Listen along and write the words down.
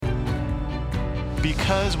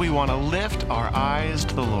Because we want to lift our eyes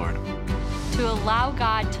to the Lord. To allow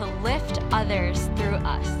God to lift others through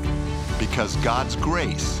us. Because God's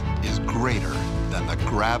grace is greater than the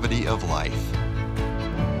gravity of life.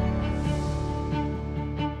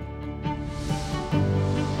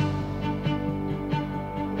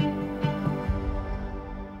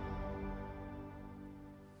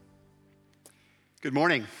 Good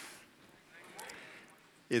morning.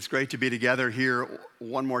 It's great to be together here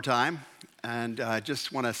one more time, and I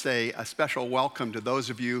just want to say a special welcome to those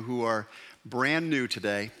of you who are brand new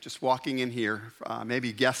today, just walking in here,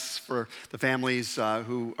 maybe guests for the families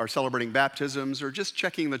who are celebrating baptisms or just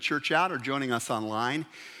checking the church out or joining us online.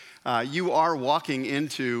 You are walking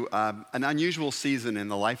into an unusual season in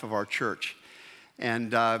the life of our church.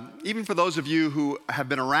 And even for those of you who have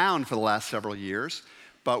been around for the last several years,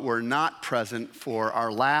 but were not present for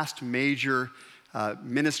our last major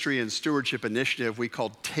ministry and stewardship initiative we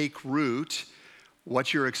called Take Root,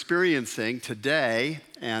 what you're experiencing today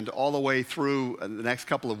and all the way through the next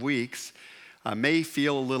couple of weeks may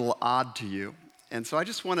feel a little odd to you. And so I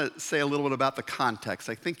just want to say a little bit about the context.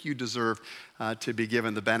 I think you deserve to be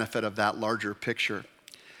given the benefit of that larger picture.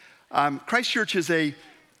 Christ Church is a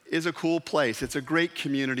cool place. It's a great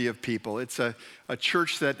community of people. It's a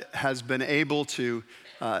church that has been able to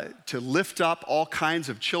lift up all kinds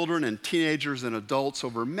of children and teenagers and adults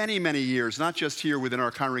over many, many years, not just here within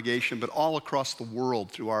our congregation, but all across the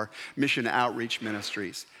world through our mission outreach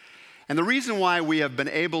ministries. And the reason why we have been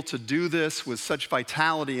able to do this with such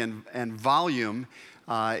vitality and volume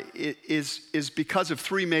is because of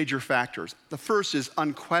three major factors. The first is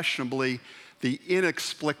unquestionably the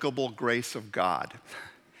inexplicable grace of God.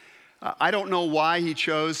 I don't know why he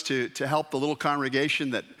chose to help the little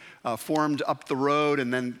congregation that formed up the road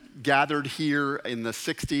and then gathered here in the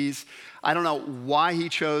 60s. I don't know why he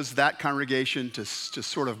chose that congregation to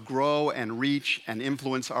sort of grow and reach and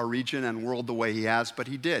influence our region and world the way he has, but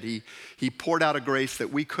he did. He poured out a grace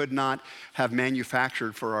that we could not have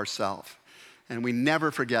manufactured for ourselves, and we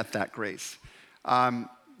never forget that grace.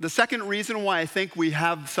 The second reason why I think we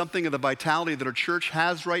have something of the vitality that our church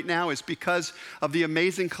has right now is because of the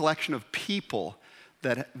amazing collection of people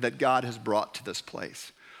that God has brought to this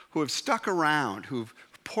place, who have stuck around, who've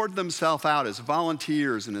poured themselves out as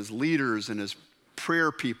volunteers and as leaders and as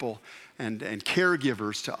prayer people and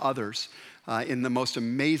caregivers to others in the most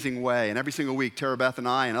amazing way. And every single week, Tara Beth and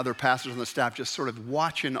I and other pastors on the staff just sort of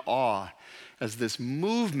watch in awe as this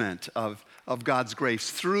movement of God's grace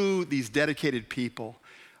through these dedicated people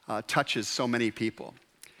touches so many people.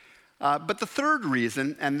 But the third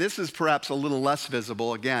reason, and this is perhaps a little less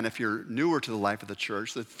visible, again, if you're newer to the life of the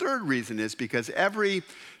church, the third reason is because every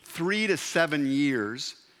 3 to 7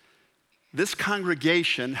 years, this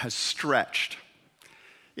congregation has stretched.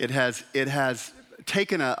 It has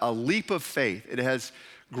taken a leap of faith. It has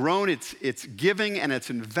grown its giving and its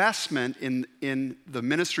investment in the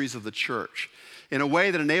ministries of the church in a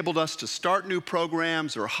way that enabled us to start new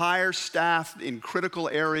programs or hire staff in critical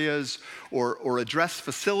areas or address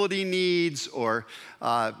facility needs or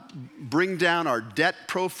bring down our debt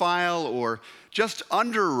profile or just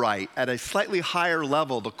underwrite at a slightly higher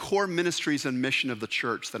level the core ministries and mission of the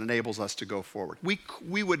church that enables us to go forward.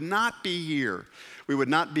 We would not be here. We would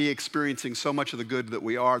not be experiencing so much of the good that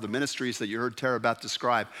we are, the ministries that you heard Tara Beth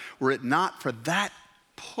describe, were it not for that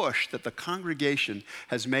push that the congregation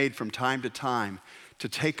has made from time to time to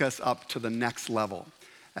take us up to the next level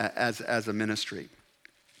as a ministry.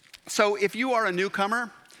 So if you are a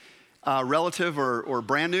newcomer, relative or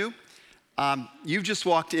brand new, you've just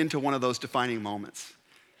walked into one of those defining moments.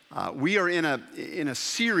 We are in a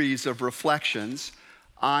series of reflections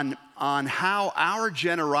on how our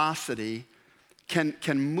generosity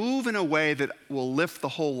can move in a way that will lift the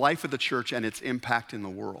whole life of the church and its impact in the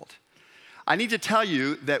world. I need to tell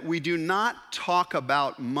you that we do not talk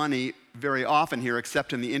about money very often here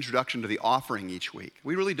except in the introduction to the offering each week.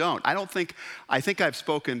 We really don't. I think I've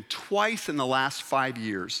spoken twice in the last 5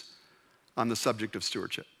 years on the subject of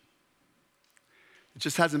stewardship. It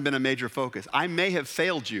just hasn't been a major focus. I may have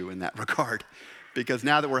failed you in that regard because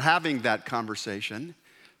now that we're having that conversation,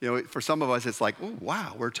 for some of us it's like, oh,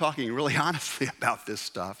 wow, we're talking really honestly about this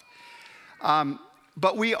stuff.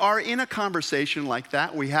 But we are in a conversation like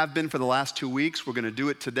that. We have been for the last 2 weeks. We're going to do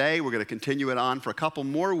it today. We're going to continue it on for a couple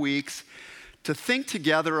more weeks to think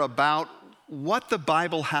together about what the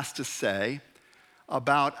Bible has to say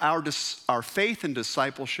about our faith and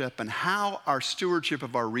discipleship and how our stewardship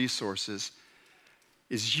of our resources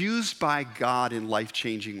is used by God in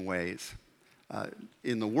life-changing ways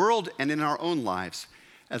in the world and in our own lives,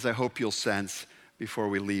 as I hope you'll sense before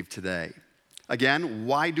we leave today. Again,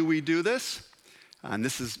 why do we do this? And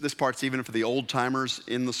this part's even for the old timers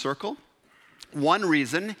in the circle. One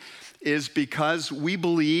reason is because we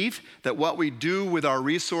believe that what we do with our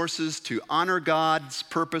resources to honor God's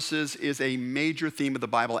purposes is a major theme of the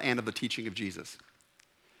Bible and of the teaching of Jesus.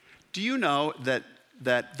 Do you know that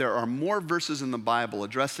there are more verses in the Bible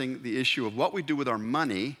addressing the issue of what we do with our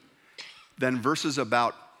money than verses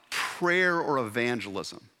about prayer or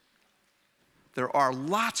evangelism? There are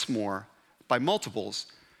lots more, by multiples,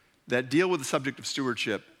 that deal with the subject of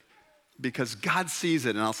stewardship because God sees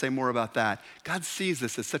it, and I'll say more about that. God sees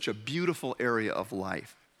this as such a beautiful area of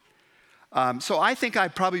life. So I think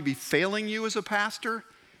I'd probably be failing you as a pastor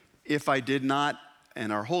if I did not,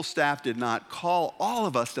 and our whole staff did not, call all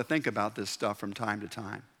of us to think about this stuff from time to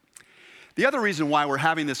time. The other reason why we're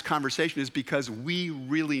having this conversation is because we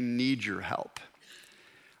really need your help.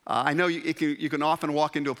 I know you can often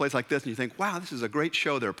walk into a place like this and you think, wow, this is a great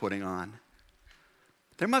show they're putting on.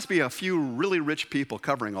 There must be a few really rich people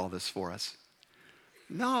covering all this for us.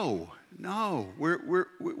 No,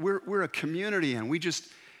 we're a community, and we just,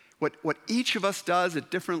 what each of us does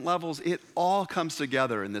at different levels, it all comes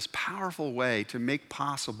together in this powerful way to make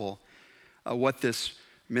possible what this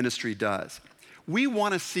ministry does. We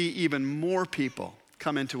want to see even more people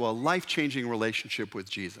come into a life-changing relationship with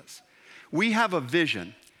Jesus. We have a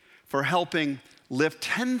vision for helping lift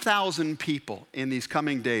 10,000 people in these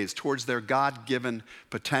coming days towards their God-given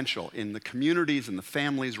potential in the communities and the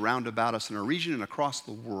families round about us in our region and across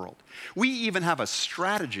the world. We even have a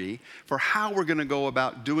strategy for how we're going to go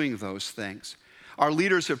about doing those things. Our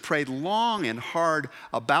leaders have prayed long and hard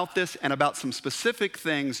about this and about some specific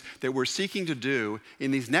things that we're seeking to do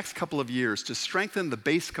in these next couple of years to strengthen the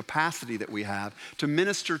base capacity that we have to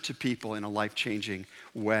minister to people in a life-changing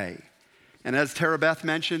way. And as Tara Beth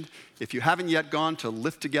mentioned, if you haven't yet gone to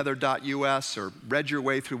lifttogether.us or read your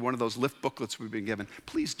way through one of those Lift booklets we've been given,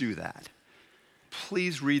 please do that.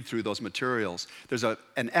 Please read through those materials. There's an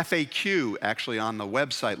FAQ actually on the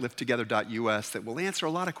website, lifttogether.us, that will answer a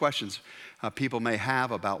lot of questions people may have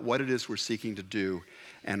about what it is we're seeking to do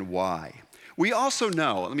and why. We also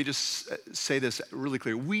know, let me just say this really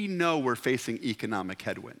clear, we know we're facing economic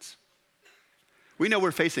headwinds. We know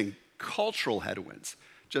we're facing cultural headwinds,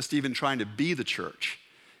 just even trying to be the church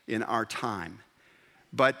in our time.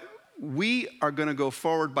 But we are going to go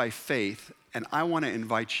forward by faith, and I want to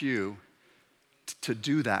invite you to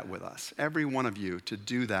do that with us, every one of you to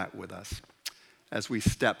do that with us as we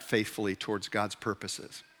step faithfully towards God's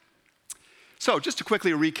purposes. So just to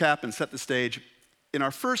quickly recap and set the stage, in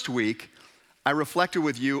our first week, I reflected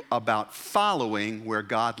with you about following where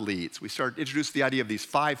God leads. We introduced the idea of these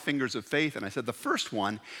 5 fingers of faith, and I said the first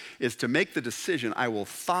one is to make the decision, I will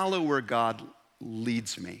follow where God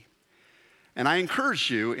leads me. And I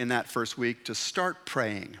encouraged you in that first week to start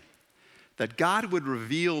praying that God would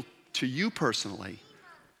reveal to you personally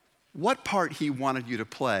what part he wanted you to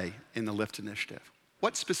play in the Lift initiative,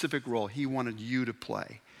 what specific role he wanted you to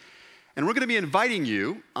play. And we're going to be inviting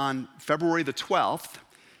you on February the 12th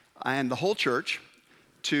and the whole church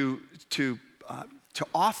to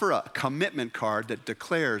offer a commitment card that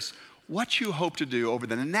declares what you hope to do over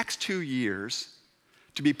the next 2 years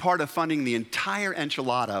to be part of funding the entire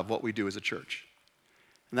enchilada of what we do as a church.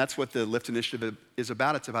 And that's what the Lift initiative is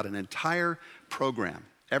about. It's about an entire program,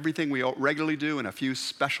 everything we regularly do and a few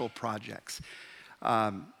special projects.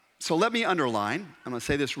 So let me underline, I'm going to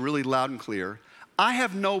say this really loud and clear, I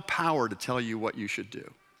have no power to tell you what you should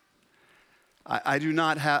do. I don't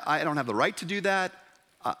have the right to do that.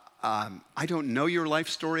 I don't know your life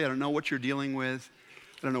story. I don't know what you're dealing with.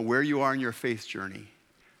 I don't know where you are in your faith journey.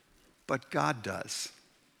 But God does.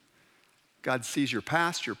 God sees your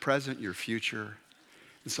past, your present, your future.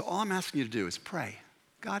 And so all I'm asking you to do is pray.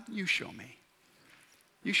 God, you show me.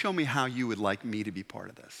 You show me how you would like me to be part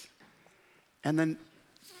of this. And then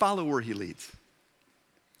follow where he leads.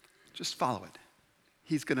 Just follow it.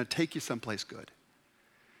 He's going to take you someplace good.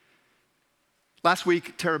 Last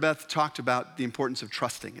week, Tara Beth talked about the importance of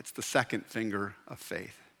trusting. It's the second finger of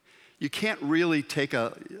faith. You can't really take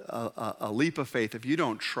a leap of faith if you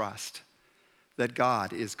don't trust that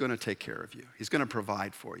God is going to take care of you. He's going to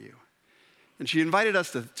provide for you. And she invited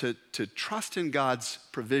us to trust in God's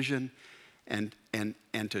provision and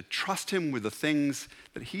to trust him with the things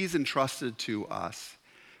that he's entrusted to us.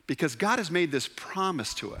 Because God has made this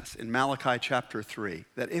promise to us in Malachi chapter 3,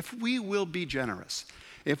 that if we will be generous,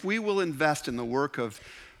 if we will invest in the work of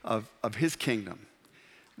his kingdom,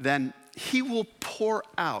 then he will pour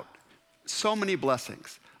out so many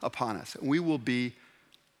blessings upon us, and we will be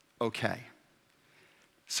okay.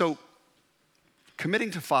 So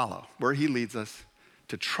committing to follow where he leads us,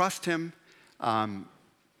 to trust him,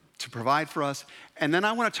 to provide for us. And then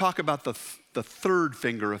I want to talk about the third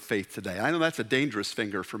finger of faith today. I know that's a dangerous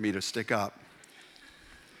finger for me to stick up.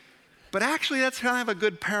 But actually, that's kind of a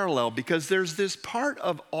good parallel, because there's this part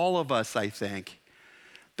of all of us, I think,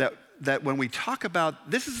 that when we talk about,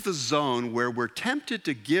 this is the zone where we're tempted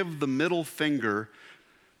to give the middle finger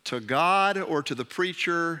to God or to the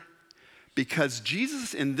preacher, because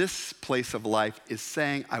Jesus in this place of life is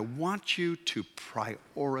saying, I want you to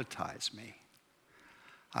prioritize me.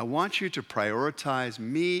 I want you to prioritize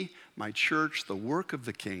me, my church, the work of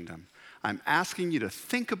the kingdom. I'm asking you to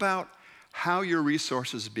think about how your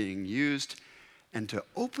resources are being used, and to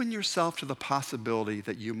open yourself to the possibility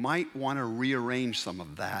that you might want to rearrange some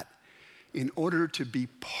of that in order to be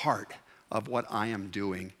part of what I am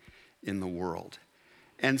doing in the world.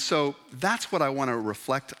 And so that's what I want to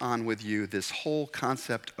reflect on with you, this whole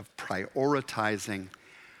concept of prioritizing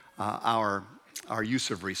our use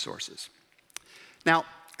of resources. Now,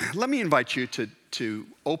 let me invite you to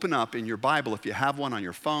open up in your Bible, if you have one on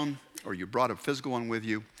your phone or you brought a physical one with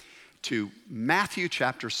you, to Matthew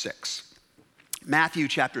chapter 6. Matthew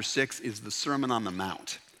chapter 6 is the Sermon on the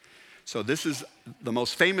Mount. So this is the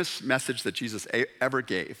most famous message that Jesus ever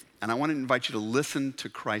gave. And I want to invite you to listen to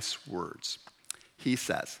Christ's words. He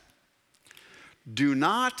says, "Do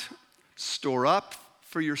not store up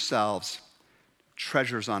for yourselves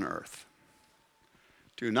treasures on earth.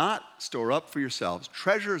 Do not store up for yourselves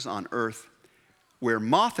treasures on earth where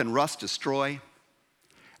moth and rust destroy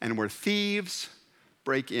and where thieves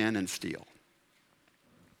break in and steal."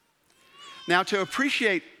 Now, to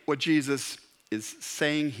appreciate what Jesus is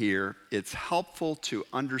saying here, it's helpful to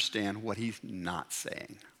understand what he's not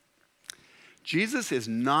saying. Jesus is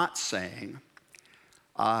not saying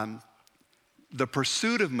the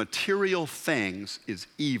pursuit of material things is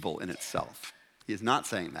evil in itself. He is not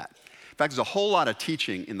saying that. In fact, there's a whole lot of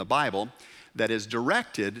teaching in the Bible that is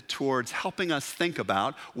directed towards helping us think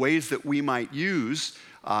about ways that we might use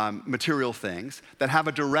material things that have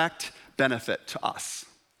a direct benefit to us.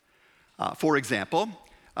 For example,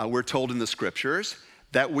 we're told in the scriptures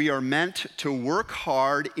that we are meant to work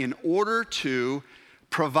hard in order to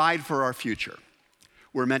provide for our future.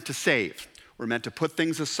 We're meant to save. We're meant to put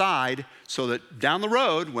things aside so that down the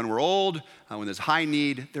road, when we're old, when there's high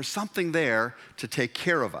need, there's something there to take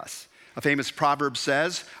care of us. A famous proverb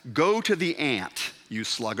says, "Go to the ant, you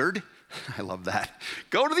sluggard." I love that.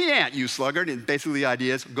 Go to the ant, you sluggard. And basically the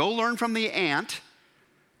idea is, go learn from the ant,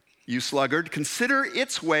 you sluggard. Consider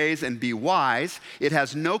its ways and be wise. It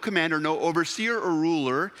has no commander, no overseer or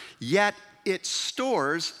ruler, yet it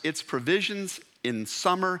stores its provisions in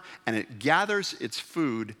summer and it gathers its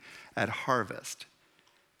food at harvest.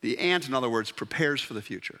 The ant, in other words, prepares for the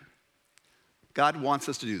future. God wants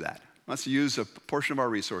us to do that. He wants to use a portion of our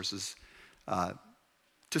resources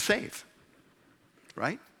to save,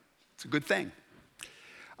 right? It's a good thing.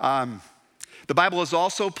 The Bible is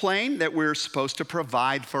also plain that we're supposed to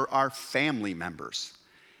provide for our family members.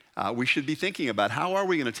 We should be thinking about how are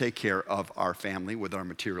we going to take care of our family with our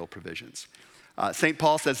material provisions. St.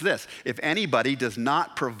 Paul says this, "If anybody does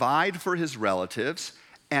not provide for his relatives,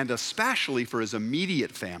 and especially for his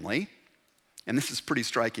immediate family," and this is pretty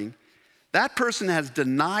striking, "that person has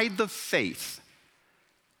denied the faith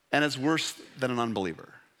and is worse than an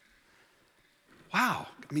unbeliever." Wow,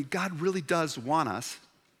 I mean, God really does want us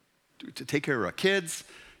to take care of our kids,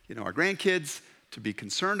 our grandkids, to be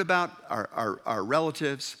concerned about our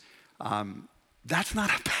relatives. That's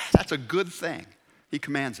a good thing. He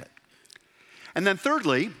commands it. And then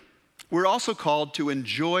thirdly, we're also called to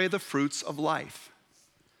enjoy the fruits of life.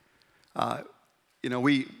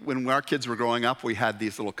 When our kids were growing up, we had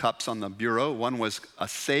these little cups on the bureau. One was a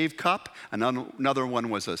save cup, another one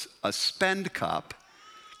was a spend cup,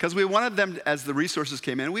 because we wanted them, as the resources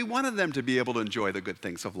came in, we wanted them to be able to enjoy the good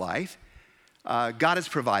things of life. God has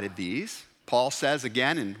provided these. Paul says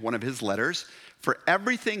again in one of his letters, "For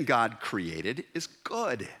everything God created is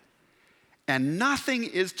good, and nothing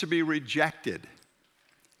is to be rejected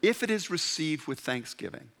if it is received with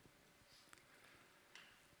thanksgiving."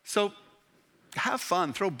 So have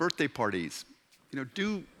fun, throw birthday parties,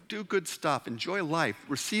 do good stuff, enjoy life,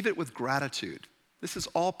 receive it with gratitude. This is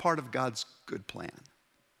all part of God's good plan.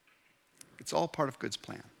 It's all part of God's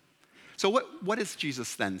plan. So what is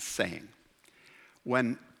Jesus then saying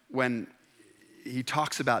when he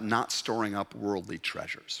talks about not storing up worldly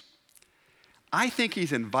treasures? I think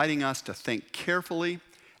he's inviting us to think carefully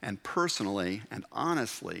and personally and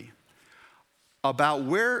honestly about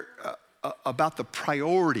about the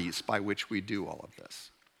priorities by which we do all of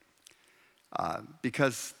this.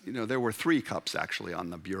 Because, there were 3 cups actually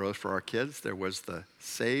on the bureau for our kids. There was the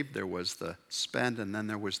save, there was the spend, and then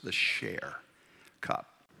there was the share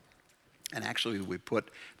cup. And actually, we put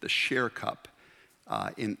the share cup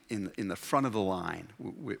in the front of the line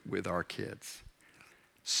with our kids.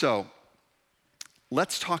 So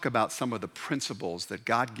let's talk about some of the principles that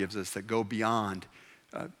God gives us that go beyond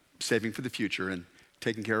saving for the future and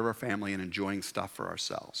taking care of our family and enjoying stuff for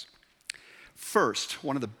ourselves. First,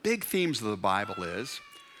 one of the big themes of the Bible is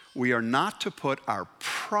we are not to put our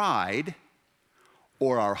pride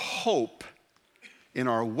or our hope in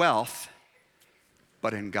our wealth,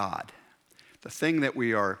 but in God. The thing that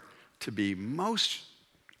we are to be most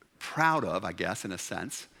proud of, I guess, in a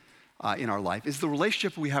sense, in our life is the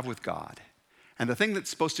relationship we have with God. And the thing that's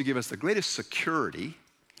supposed to give us the greatest security,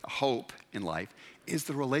 hope in life, is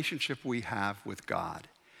the relationship we have with God.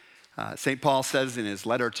 St. Paul says in his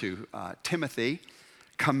letter to Timothy,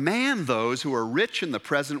 command those who are rich in the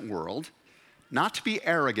present world not to be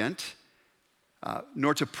arrogant,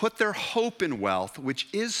 nor to put their hope in wealth, which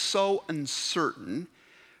is so uncertain,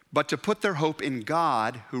 but to put their hope in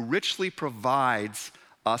God, who richly provides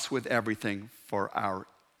us with everything for our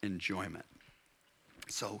enjoyment.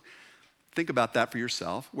 So think about that for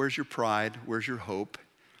yourself. Where's your pride? Where's your hope?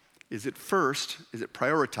 Is it first? Is it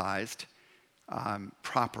prioritized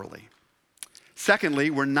properly? Secondly,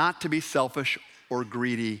 we're not to be selfish or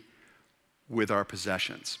greedy with our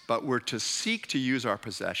possessions, but we're to seek to use our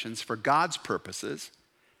possessions for God's purposes,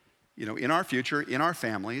 in our future, in our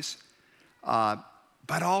families,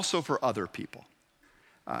 but also for other people.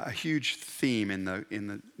 A huge theme in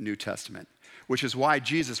the New Testament, which is why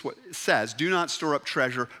Jesus says, do not store up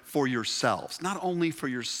treasure for yourselves, not only for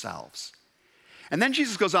yourselves. And then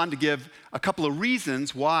Jesus goes on to give a couple of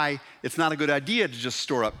reasons why it's not a good idea to just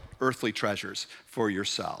store up earthly treasures for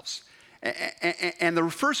yourselves. And the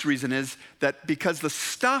first reason is that because the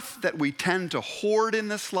stuff that we tend to hoard in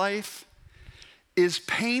this life is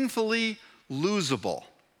painfully losable.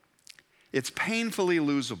 It's painfully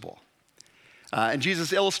losable. And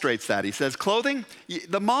Jesus illustrates that. He says, clothing,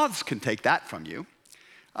 the moths can take that from you.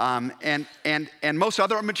 And most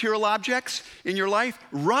other material objects in your life,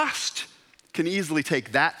 rust can easily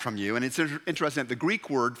take that from you. And it's interesting that the Greek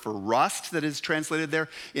word for rust that is translated there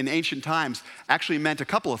in ancient times actually meant a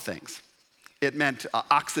couple of things. It meant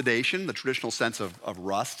oxidation, the traditional sense of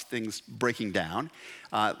rust, things breaking down,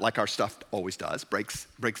 like our stuff always does,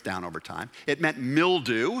 breaks down over time. It meant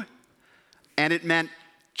mildew, and it meant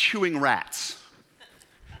chewing rats.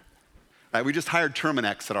 Right, we just hired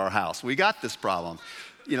Terminex at our house. We got this problem.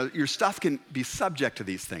 Your stuff can be subject to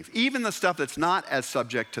these things. Even the stuff that's not as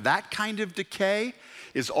subject to that kind of decay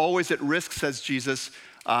is always at risk, says Jesus,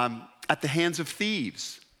 at the hands of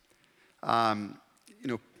thieves.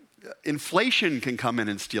 Inflation can come in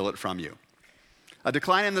and steal it from you. A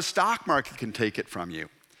decline in the stock market can take it from you.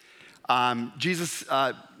 Jesus,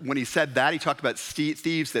 when he said that, he talked about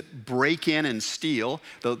thieves that break in and steal.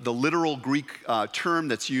 The literal Greek term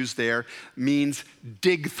that's used there means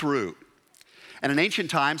dig through. And in ancient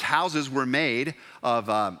times, houses were made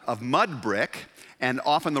of mud brick and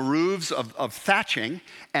often the roofs of thatching.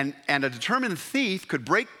 And a determined thief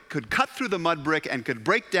could cut through the mud brick and could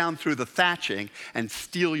break down through the thatching and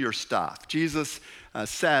steal your stuff. Jesus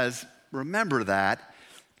says, remember that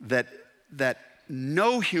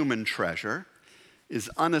no human treasure is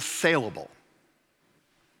unassailable.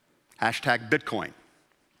 Hashtag Bitcoin,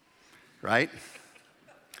 right?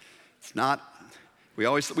 It's not.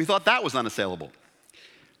 We thought that was unassailable.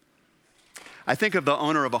 I think of the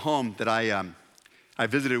owner of a home that I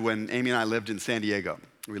visited when Amy and I lived in San Diego.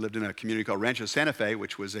 We lived in a community called Rancho Santa Fe,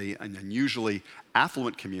 which was an unusually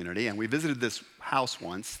affluent community. And we visited this house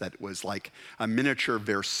once that was like a miniature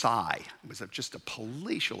Versailles. It was just a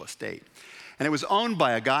palatial estate. And it was owned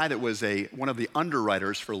by a guy that was one of the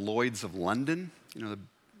underwriters for Lloyd's of London,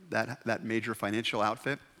 that major financial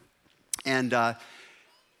outfit. And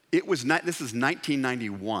this is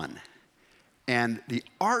 1991. And the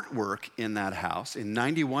artwork in that house, in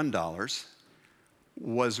 $91,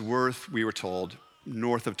 was worth, we were told,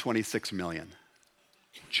 north of $26 million.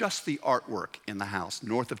 Just the artwork in the house,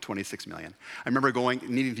 north of $26 million. I remember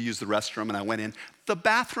needing to use the restroom, and I went in. The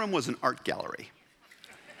bathroom was an art gallery.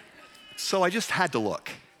 So I just had to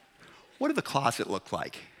look. What did the closet look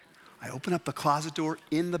like? I opened up the closet door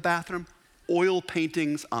in the bathroom, oil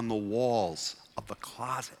paintings on the walls of the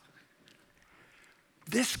closet.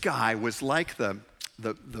 This guy was like the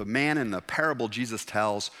man in the parable Jesus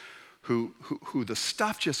tells who the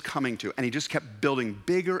stuff just coming to, and he just kept building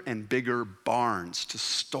bigger and bigger barns to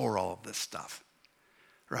store all of this stuff,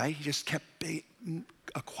 right? He just kept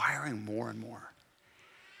acquiring more and more.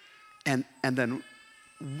 And then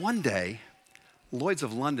one day, Lloyd's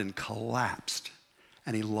of London collapsed,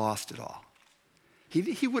 and he lost it all.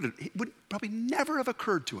 He would probably never have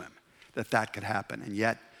occurred to him that could happen. And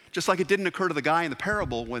yet, just like it didn't occur to the guy in the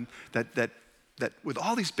parable when that with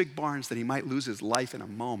all these big barns that he might lose his life in a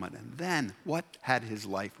moment. And then what had his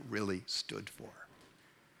life really stood for?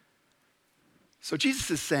 So Jesus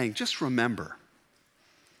is saying, just remember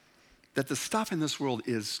that the stuff in this world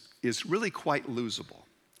is really quite losable.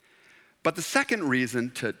 But the second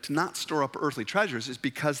reason to not store up earthly treasures is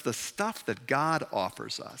because the stuff that God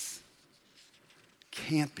offers us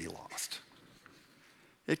can't be lost.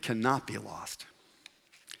 It cannot be lost.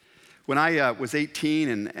 When I was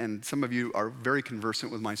 18, and some of you are very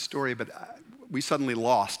conversant with my story, but we suddenly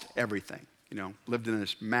lost everything. Lived in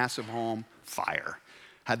this massive home, fire.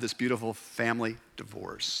 Had this beautiful family,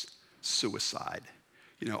 divorce, suicide.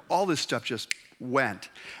 All this stuff just went.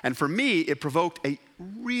 And for me, it provoked a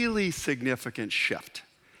really significant shift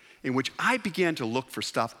in which I began to look for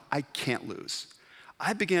stuff I can't lose.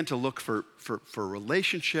 I began to look for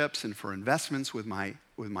relationships and for investments with my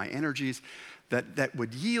energies that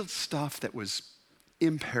would yield stuff that was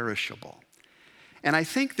imperishable. And I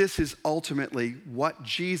think this is ultimately what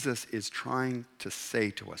Jesus is trying to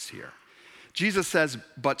say to us here. Jesus says,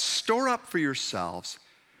 but store up for yourselves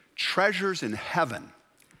treasures in heaven,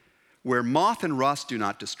 where moth and rust do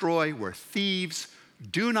not destroy, where thieves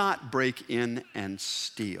do not break in and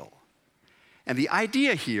steal. And the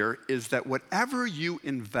idea here is that whatever you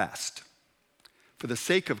invest for the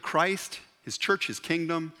sake of Christ, his church, his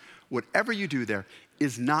kingdom, whatever you do there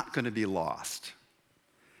is not going to be lost.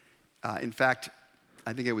 In fact,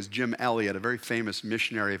 I think it was Jim Elliot, a very famous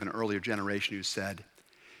missionary of an earlier generation, who said,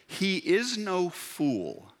 "He is no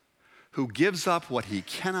fool who gives up what he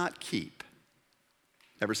cannot keep."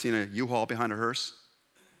 Ever seen a U-Haul behind a hearse?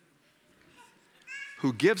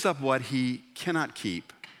 Who gives up what he cannot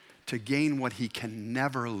keep to gain what he can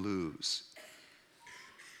never lose.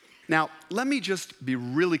 Now, let me just be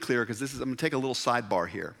really clear, because I'm going to take a little sidebar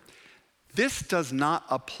here. This does not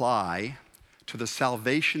apply to the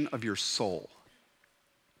salvation of your soul.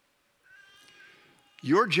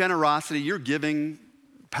 Your generosity, your giving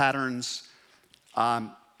patterns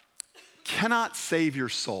cannot save your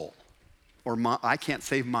soul, or I can't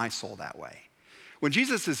save my soul that way. When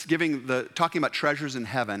Jesus is talking about treasures in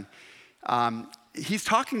heaven, he's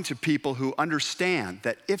talking to people who understand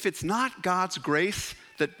that if it's not God's grace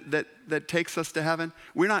that takes us to heaven,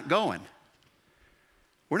 we're not going.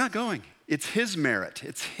 We're not going. It's his merit.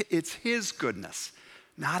 It's his goodness,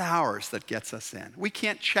 not ours, that gets us in. We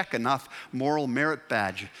can't check enough moral merit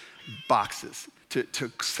badge boxes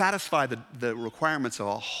to satisfy the requirements of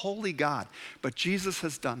a holy God. But Jesus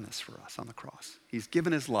has done this for us on the cross. He's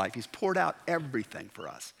given his life. He's poured out everything for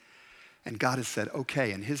us. And God has said,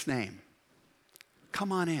 okay, in his name,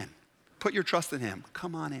 come on in. Put your trust in him.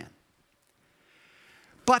 Come on in.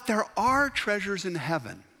 But there are treasures in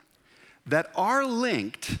heaven that are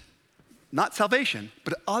linked, not salvation,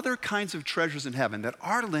 but other kinds of treasures in heaven that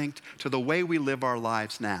are linked to the way we live our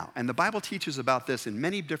lives now. And the Bible teaches about this in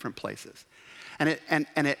many different places. And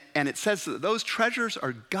it says that those treasures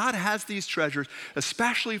God has these treasures,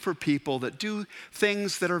 especially for people that do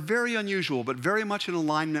things that are very unusual, but very much in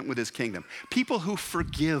alignment with his kingdom. People who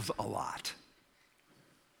forgive a lot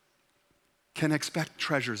can expect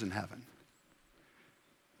treasures in heaven.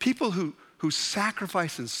 People who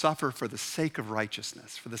sacrifice and suffer for the sake of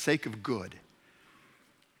righteousness, for the sake of good,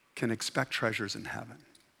 can expect treasures in heaven.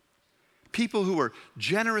 People who are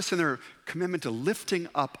generous in their commitment to lifting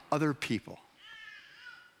up other people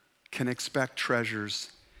can expect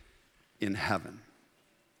treasures in heaven.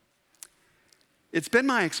 It's been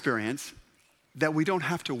my experience that we don't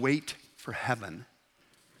have to wait for heaven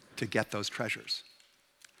to get those treasures.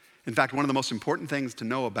 In fact, one of the most important things to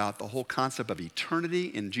know about the whole concept of eternity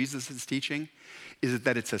in Jesus' teaching is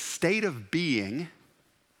that it's a state of being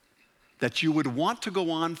that you would want to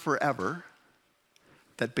go on forever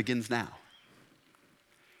that begins now.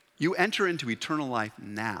 You enter into eternal life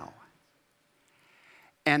now.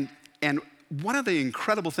 And one of the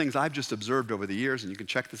incredible things I've just observed over the years, and you can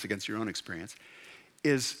check this against your own experience,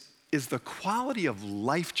 is the quality of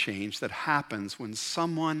life change that happens when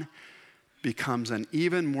someone becomes an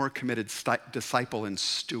even more committed disciple and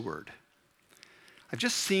steward. I've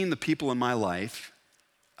just seen the people in my life,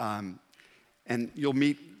 and you'll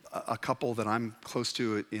meet a couple that I'm close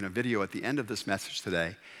to in a video at the end of this message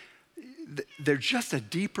today. There's just a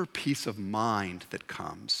deeper peace of mind that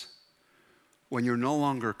comes when you're no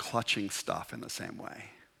longer clutching stuff in the same way.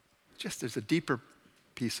 There's a deeper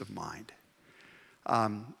peace of mind.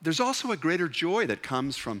 There's also a greater joy that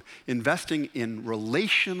comes from investing in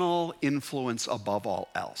relational influence above all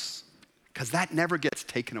else, because that never gets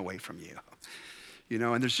taken away from you.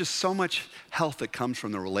 And there's just so much health that comes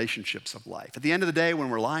from the relationships of life. At the end of the day, when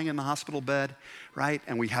we're lying in the hospital bed, right,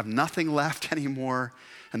 and we have nothing left anymore,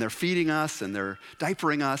 and they're feeding us and they're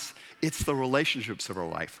diapering us, it's the relationships of our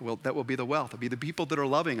life that will be the wealth. It'll be the people that are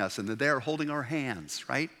loving us and that they are holding our hands,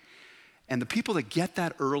 right? And the people that get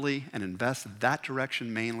that early and invest that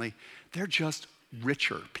direction mainly, they're just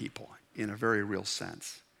richer people in a very real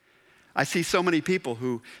sense. I see so many people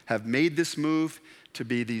who have made this move to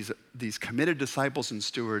be these committed disciples and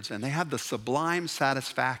stewards, and they have the sublime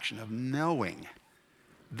satisfaction of knowing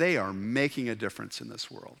they are making a difference in this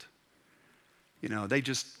world.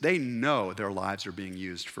 They know their lives are being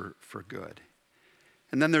used for good.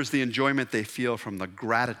 And then there's the enjoyment they feel from the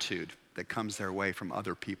gratitude that comes their way from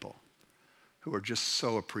other people who are just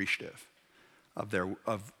so appreciative of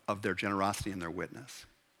their generosity and their witness.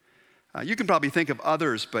 You can probably think of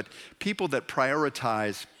others, but people that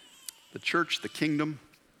prioritize the church, the kingdom,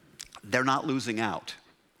 they're not losing out.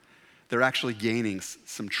 They're actually gaining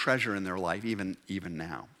some treasure in their life, even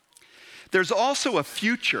now. There's also a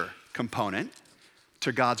future component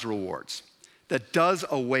to God's rewards that does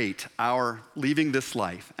await our leaving this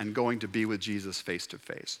life and going to be with Jesus face to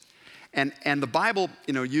face. And the Bible,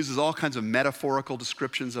 uses all kinds of metaphorical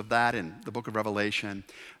descriptions of that in the book of Revelation,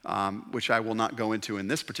 which I will not go into in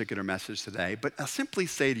this particular message today, but I'll simply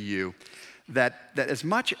say to you that as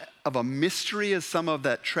much of a mystery as some of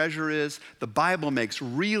that treasure is, the Bible makes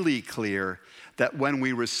really clear that when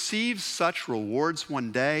we receive such rewards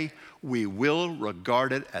one day, we will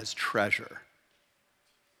regard it as treasure.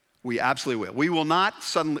 We absolutely will. We will not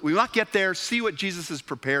get there, see what Jesus has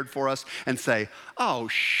prepared for us, and say, oh,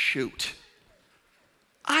 shoot,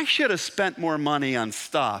 I should have spent more money on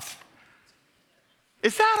stuff.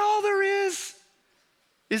 Is that all there is?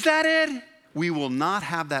 Is that it? We will not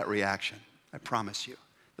have that reaction, I promise you.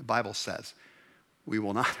 The Bible says we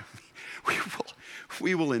will not.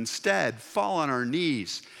 We will instead fall on our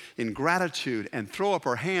knees in gratitude and throw up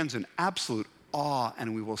our hands in absolute awe,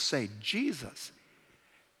 and we will say, Jesus,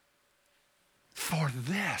 for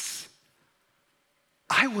this,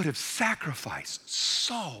 I would have sacrificed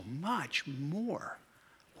so much more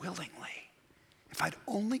willingly if I'd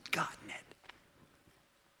only gotten it.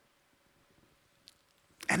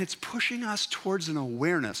 And it's pushing us towards an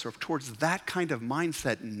awareness or towards that kind of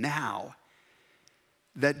mindset now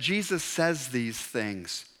that Jesus says these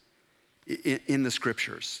things in the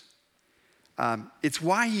scriptures. It's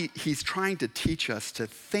why he's trying to teach us to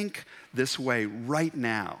think this way right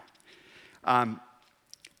now. Some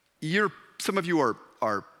of you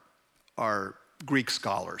are Greek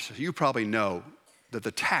scholars. So you probably know that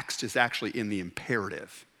the text is actually in the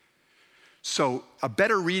imperative. So a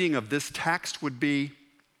better reading of this text would be,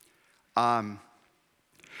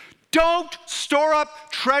 don't store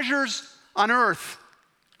up treasures on earth.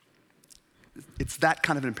 It's that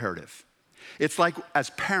kind of imperative. It's like as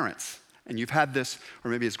parents, and you've had this,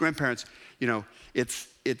 or maybe as grandparents,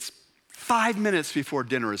 it's 5 minutes before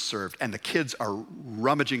dinner is served and the kids are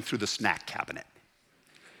rummaging through the snack cabinet.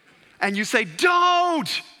 And you say,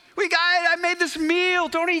 don't! I made this meal,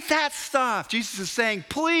 don't eat that stuff. Jesus is saying,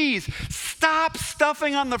 please stop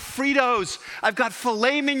stuffing on the Fritos. I've got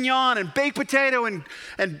filet mignon and baked potato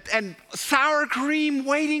and sour cream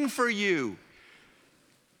waiting for you.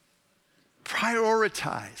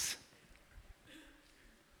 Prioritize.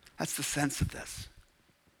 That's the sense of this.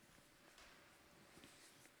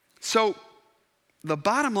 So the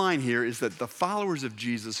bottom line here is that the followers of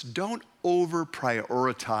Jesus don't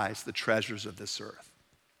over-prioritize the treasures of this earth.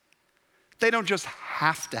 They don't just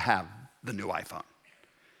have to have the new iPhone.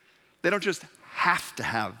 They don't just have to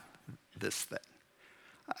have this thing.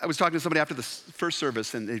 I was talking to somebody after the first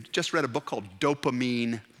service, and they just read a book called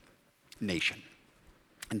Dopamine Nation.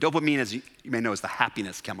 And dopamine, as you may know, is the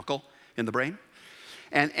happiness chemical in the brain.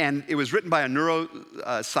 And it was written by a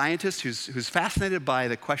neuroscientist who's fascinated by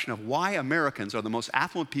the question of why Americans are the most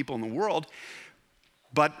affluent people in the world,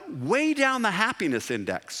 but way down the happiness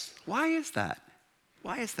index. Why is that?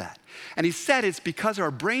 Why is that? And he said it's because our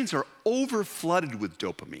brains are over-flooded with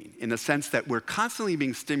dopamine in the sense that we're constantly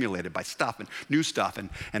being stimulated by stuff and new stuff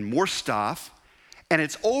and more stuff, and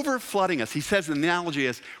it's over-flooding us. He says the analogy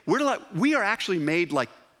is we are actually made like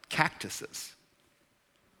cactuses.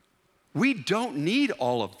 We don't need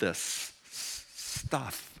all of this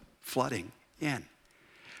stuff flooding in.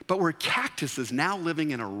 But we're cactuses now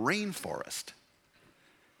living in a rainforest.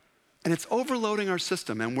 And it's overloading our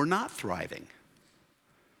system, and we're not thriving.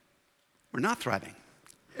 We're not thriving.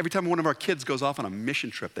 Every time one of our kids goes off on a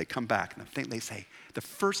mission trip, they come back, and the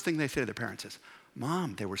first thing they say to their parents is,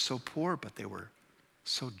 Mom, they were so poor, but they were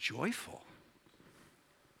so joyful.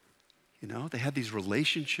 You know, they had these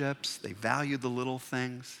relationships. They valued the little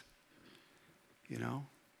things. You know,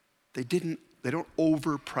 they don't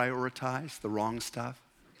over-prioritize the wrong stuff.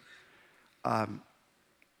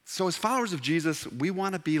 So as followers of Jesus, we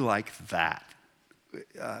want to be like that.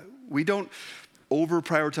 We don't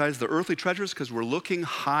over-prioritize the earthly treasures because we're looking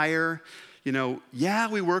higher. You know, yeah,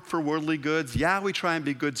 we work for worldly goods. Yeah, we try and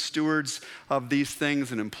be good stewards of these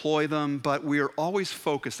things and employ them, but we are always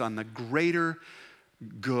focused on the greater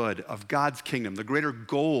good of God's kingdom, the greater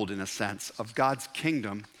gold, in a sense, of God's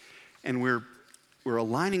kingdom, and we're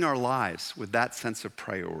aligning our lives with that sense of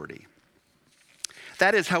priority.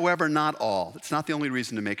 That is, however, not all. It's not the only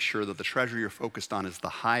reason to make sure that the treasure you're focused on is the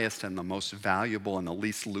highest and the most valuable and the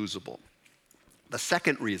least losable. The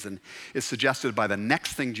second reason is suggested by the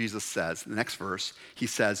next thing Jesus says, the next verse. He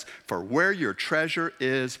says, "For where your treasure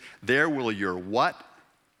is, there will your" what?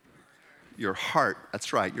 Your heart.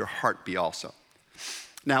 That's right, your heart be also.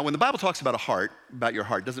 Now, when the Bible talks about your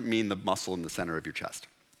heart, doesn't mean the muscle in the center of your chest.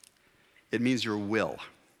 It means your will.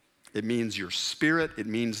 It means your spirit. It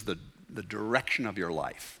means the direction of your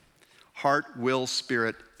life. Heart, will,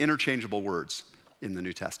 spirit, interchangeable words in the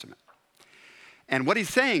New Testament. And what he's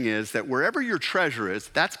saying is that wherever your treasure is,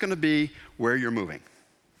 that's going to be where you're moving.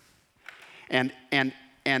 And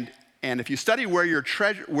if you study where your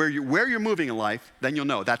treasure, where you're moving in life, then you'll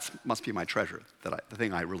know that must be my treasure, the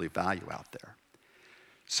thing I really value out there.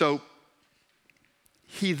 So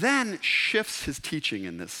he then shifts his teaching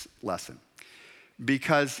in this lesson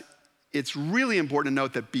because it's really important to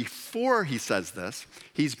note that before he says this,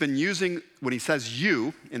 he's been using, when he says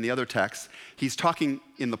you in the other text, he's talking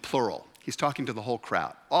in the plural. He's talking to the whole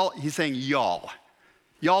crowd. He's saying y'all.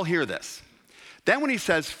 Y'all hear this. Then when he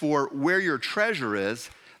says, for where your treasure is,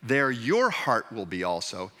 there your heart will be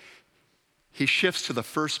also, he shifts to the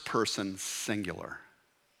first person singular.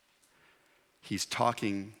 He's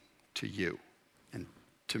talking to you and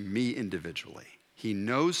to me individually. He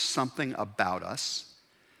knows something about us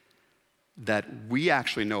that we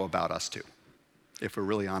actually know about us too, if we're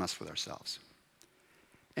really honest with ourselves.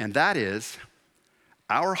 And that is,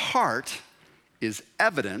 our heart is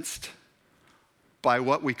evidenced by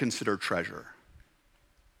what we consider treasure.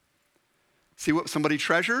 See what somebody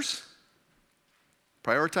treasures,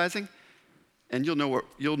 prioritizing, and you'll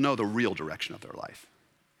know the real direction of their life.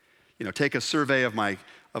 You know, take a survey of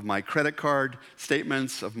my credit card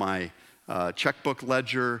statements, of my checkbook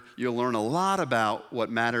ledger. You'll learn a lot about what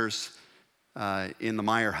matters in the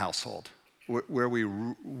Meyer household, where we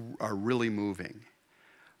are really moving.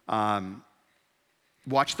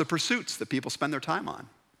 Watch the pursuits that people spend their time on,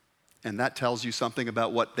 and that tells you something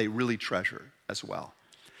about what they really treasure as well.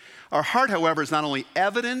 Our heart, however, is not only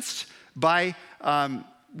evidenced by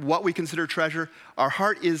what we consider treasure, our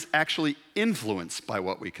heart is actually influenced by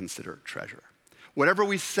what we consider treasure. Whatever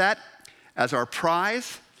we set as our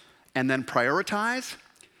prize and then prioritize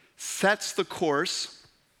sets the course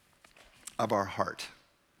of our heart.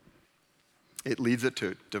 It leads it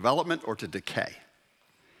to development or to decay.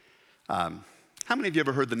 How many of you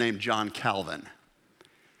ever heard the name John Calvin?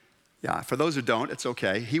 Yeah, for those who don't, it's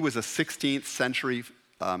okay. He was a 16th century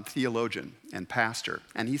theologian and pastor,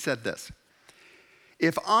 and he said this: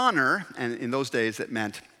 if honor, and in those days that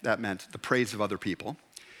meant the praise of other people,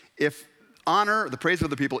 if honor, the praise of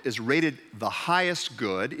other people, is rated the highest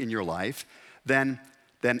good in your life, then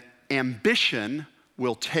ambition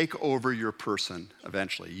will take over your person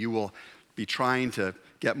eventually. You will be trying to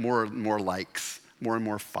get more and more likes, more and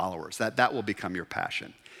more followers. That will become your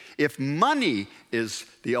passion. If money is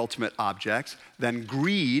the ultimate object, then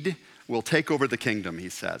greed will take over the kingdom, he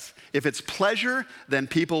says. If it's pleasure, then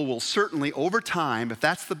people will certainly, over time, if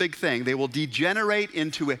that's the big thing, they will degenerate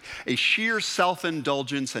into a sheer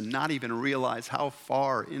self-indulgence and not even realize how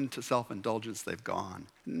far into self-indulgence they've gone,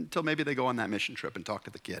 until maybe they go on that mission trip and talk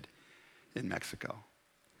to the kid in Mexico.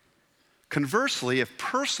 Conversely, if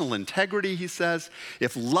personal integrity, he says,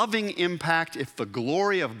 if loving impact, if the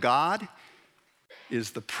glory of God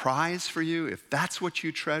is the prize for you, if that's what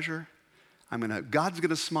you treasure, God's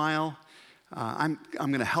gonna smile. I'm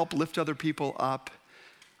gonna help lift other people up.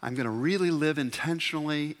 I'm gonna really live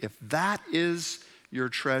intentionally. If that is your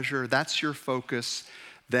treasure, that's your focus,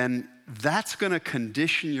 then that's gonna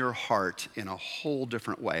condition your heart in a whole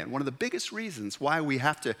different way. And one of the biggest reasons why we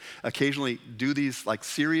have to occasionally do these like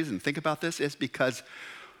series and think about this is because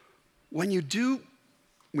when you do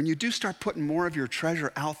start putting more of your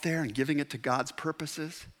treasure out there and giving it to God's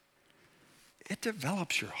purposes, it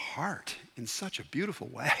develops your heart in such a beautiful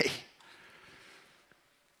way.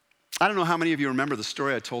 I don't know how many of you remember the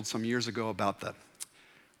story I told some years ago about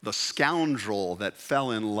the scoundrel that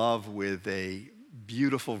fell in love with a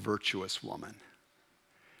beautiful, virtuous woman.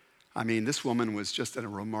 I mean, this woman was just a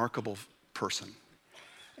remarkable person.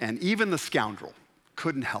 And even the scoundrel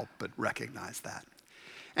couldn't help but recognize that.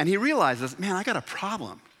 And he realizes, man, I got a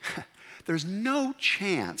problem. There's no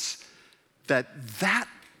chance that that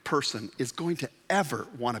person is going to ever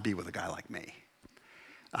want to be with a guy like me.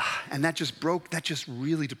 And that just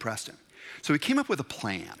really depressed him. So he came up with a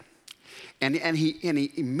plan. And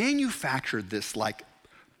he manufactured this like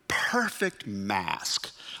perfect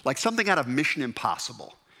mask, like something out of Mission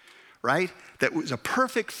Impossible, right? That was a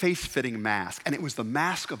perfect face-fitting mask, and it was the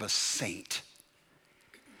mask of a saint.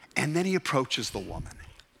 And then he approaches the woman,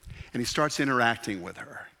 and he starts interacting with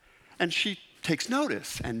her. And she takes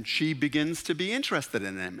notice, and she begins to be interested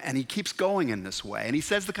in him, and he keeps going in this way. And he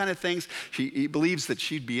says the kind of things he believes that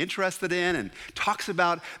she'd be interested in, and talks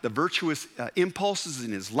about the virtuous impulses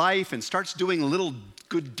in his life, and starts doing little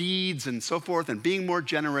good deeds and so forth, and being more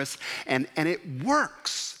generous, and it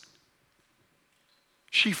works.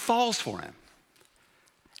 She falls for him.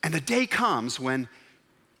 And the day comes when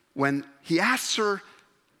he asks her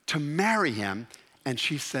to marry him, and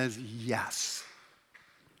she says yes.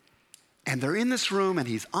 And they're in this room, and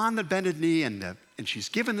he's on the bended knee, and she's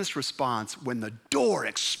given this response when the door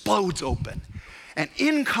explodes open. And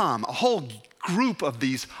in come a whole group of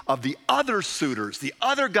the other suitors, the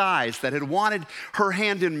other guys that had wanted her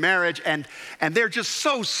hand in marriage, and they're just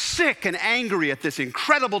so sick and angry at this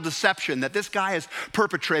incredible deception that this guy has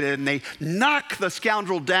perpetrated, and they knock the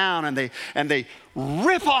scoundrel down, and they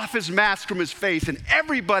rip off his mask from his face, and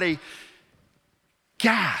everybody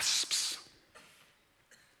gasps.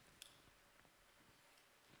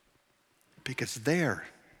 Because there,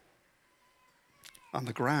 on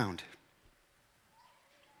the ground,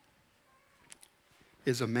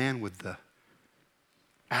 is a man with the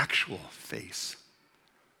actual face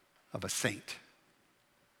of a saint.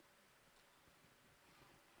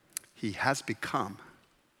 He has become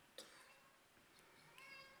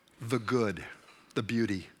the good, the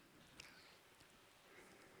beauty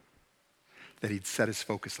that he'd set his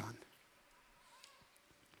focus on.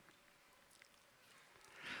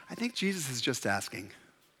 I think Jesus is just asking,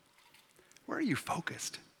 where are you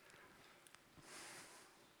focused?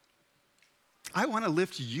 I want to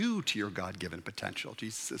lift you to your God-given potential,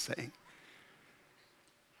 Jesus is saying.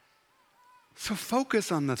 So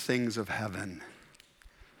focus on the things of heaven,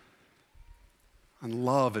 on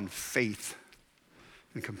love and faith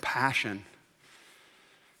and compassion.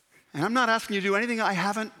 And I'm not asking you to do anything I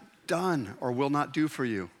haven't done or will not do for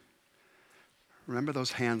you. Remember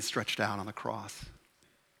those hands stretched out on the cross.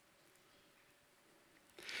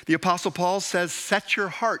 The Apostle Paul says, set your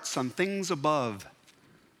hearts on things above,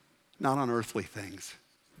 not on earthly things.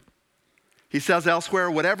 He says elsewhere,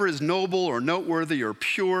 whatever is noble or noteworthy or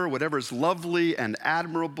pure, whatever is lovely and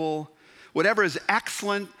admirable, whatever is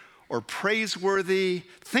excellent or praiseworthy,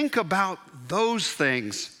 think about those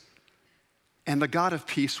things, and the God of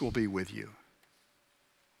peace will be with you.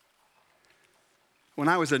 When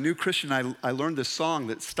I was a new Christian, I learned this song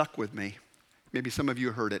that stuck with me. Maybe some of you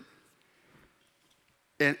heard it.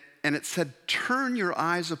 And it said, turn your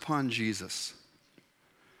eyes upon Jesus.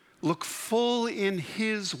 Look full in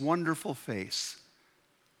his wonderful face.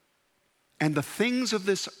 And the things of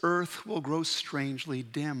this earth will grow strangely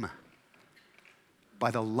dim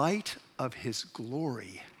by the light of his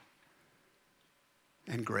glory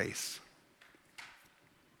and grace.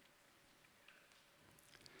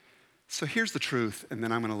 So here's the truth, and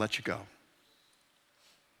then I'm going to let you go.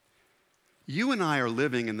 You and I are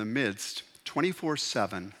living in the midst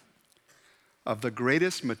 24/7 of the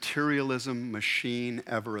greatest materialism machine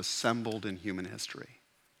ever assembled in human history.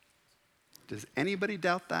 Does anybody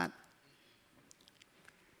doubt that?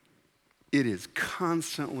 It is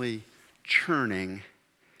constantly churning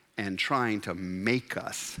and trying to make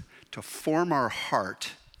us, to form our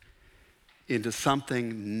heart into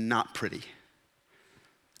something not pretty,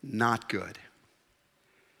 not good.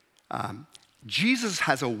 Jesus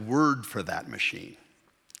has a word for that machine.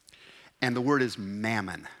 And the word is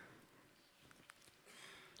mammon.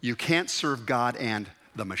 You can't serve God and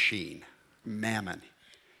the machine, mammon.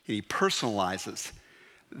 And he personalizes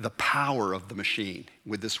the power of the machine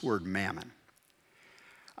with this word mammon.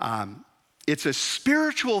 It's a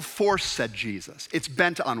spiritual force, said Jesus. It's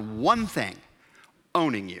bent on one thing,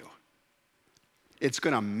 owning you. It's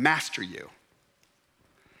going to master you.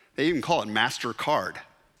 They even call it MasterCard,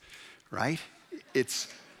 right? It's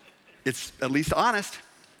at least honest.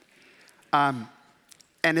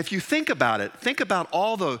 And if you think about it, think about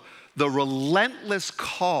all the relentless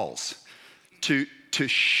calls to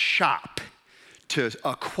shop, to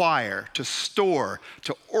acquire, to store,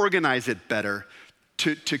 to organize it better,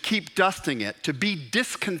 to keep dusting it, to be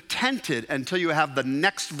discontented until you have the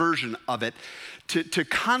next version of it, to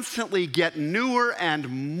constantly get newer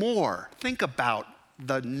and more. Think about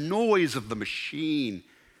the noise of the machine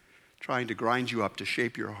trying to grind you up to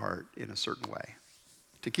shape your heart in a certain way,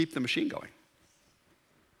 to keep the machine going.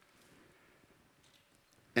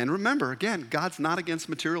 And remember, again, God's not against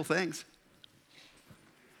material things.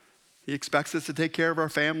 He expects us to take care of our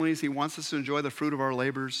families. He wants us to enjoy the fruit of our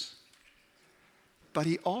labors. But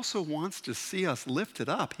he also wants to see us lifted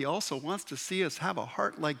up. He also wants to see us have a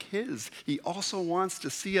heart like his. He also wants to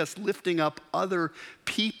see us lifting up other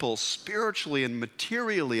people spiritually and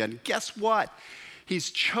materially. And guess what? He's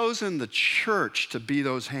chosen the church to be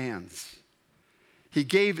those hands. He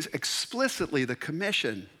gave explicitly the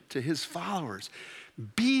commission to his followers.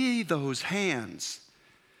 Be those hands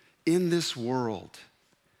in this world.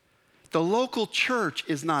 The local church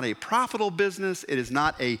is not a profitable business. It is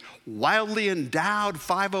not a wildly endowed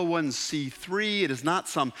 501c3. It is not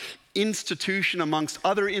some institution amongst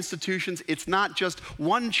other institutions. It's not just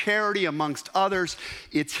one charity amongst others.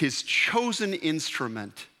 It's his chosen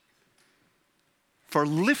instrument for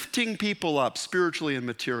lifting people up spiritually and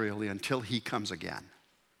materially until he comes again.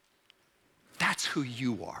 That's who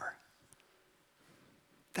you are.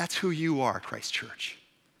 That's who you are, Christ Church.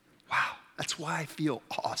 Wow, that's why I feel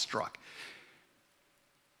awestruck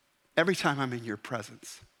every time I'm in your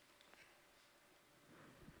presence.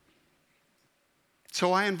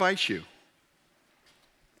 So I invite you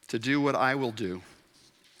to do what I will do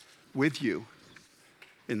with you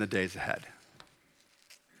in the days ahead.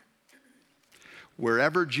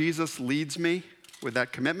 Wherever Jesus leads me with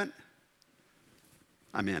that commitment,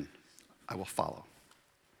 I'm in. I will follow.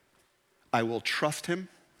 I will trust him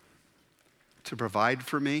to provide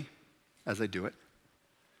for me as I do it.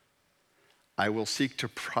 I will seek to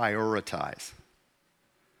prioritize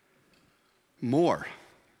more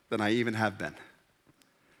than I even have been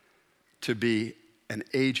to be an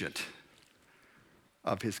agent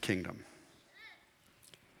of his kingdom.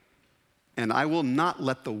 And I will not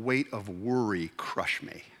let the weight of worry crush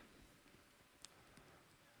me.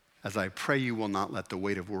 As I pray you will not let the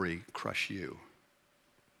weight of worry crush you.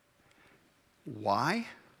 Why?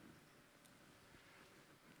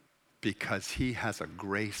 Because he has a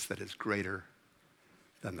grace that is greater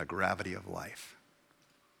than the gravity of life.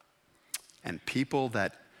 And people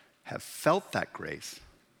that have felt that grace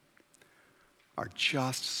are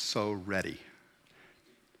just so ready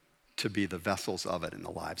to be the vessels of it in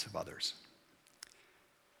the lives of others.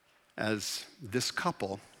 As this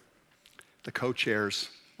couple, the co-chairs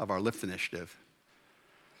of our Lift Initiative,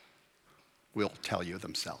 will tell you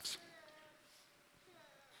themselves.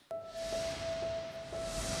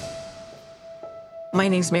 My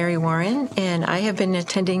name's Mary Warren, and I have been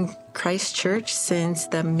attending Christ Church since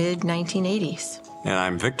the mid-1980s. And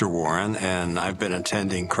I'm Victor Warren, and I've been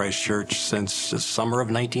attending Christ Church since the summer of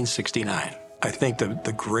 1969. I think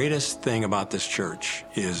the greatest thing about this church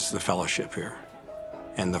is the fellowship here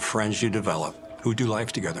and the friends you develop who do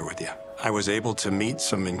life together with you. I was able to meet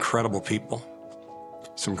some incredible people,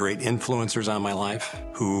 some great influencers on my life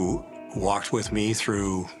who walked with me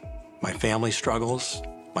through my family struggles,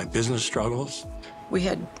 my business struggles. We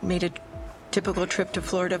had made a typical trip to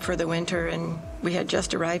Florida for the winter, and we had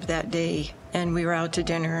just arrived that day, and we were out to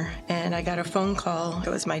dinner, and I got a phone call. It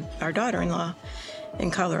was our daughter-in-law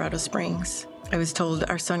in Colorado Springs. I was told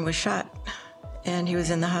our son was shot, and he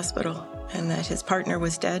was in the hospital, and that his partner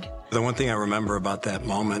was dead. The one thing I remember about that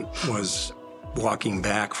moment was walking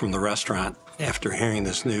back from the restaurant after hearing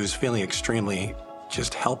this news, feeling extremely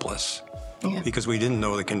just helpless. Yeah. Because we didn't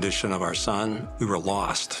know the condition of our son. We were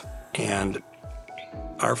lost. And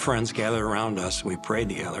our friends gathered around us, we prayed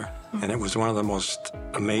together, and it was one of the most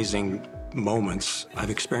amazing moments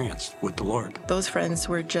I've experienced with the Lord. Those friends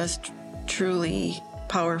were just truly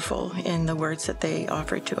powerful in the words that they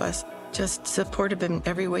offered to us, just supportive in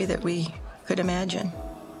every way that we could imagine.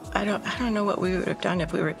 I don't know what we would have done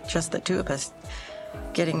if we were just the two of us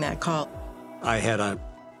getting that call. I had a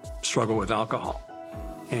struggle with alcohol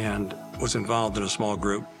and was involved in a small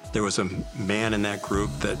group. There was a man in that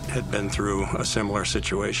group that had been through a similar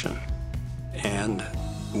situation. And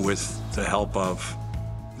with the help of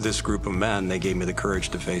this group of men, they gave me the courage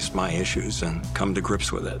to face my issues and come to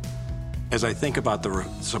grips with it. As I think about the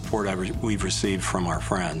support we've received from our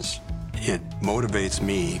friends, it motivates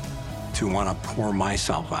me to want to pour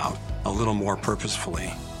myself out a little more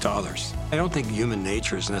purposefully to others. I don't think human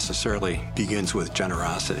nature necessarily begins with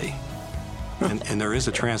generosity. And there is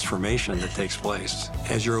a transformation that takes place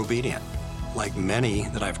as you're obedient. Like many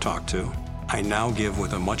that I've talked to, I now give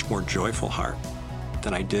with a much more joyful heart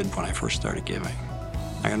than I did when I first started giving.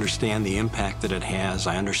 I understand the impact that it has.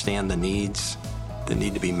 I understand the needs that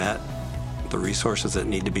need to be met, the resources that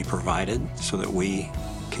need to be provided so that we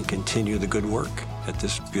can continue the good work at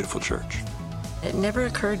this beautiful church. It never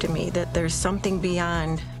occurred to me that there's something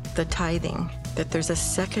beyond the tithing, that there's a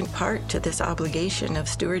second part to this obligation of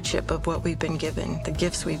stewardship of what we've been given, the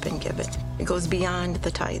gifts we've been given. It goes beyond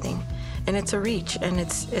the tithing, and it's a reach, and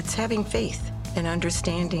it's having faith and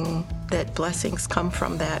understanding that blessings come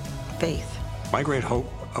from that faith. My great hope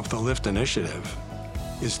of the LIFT initiative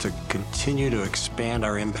is to continue to expand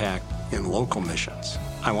our impact in local missions.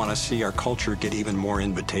 I want to see our culture get even more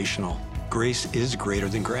invitational. Grace is greater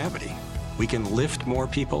than gravity. We can lift more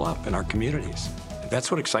people up in our communities. That's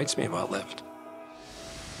what excites me about LIFT.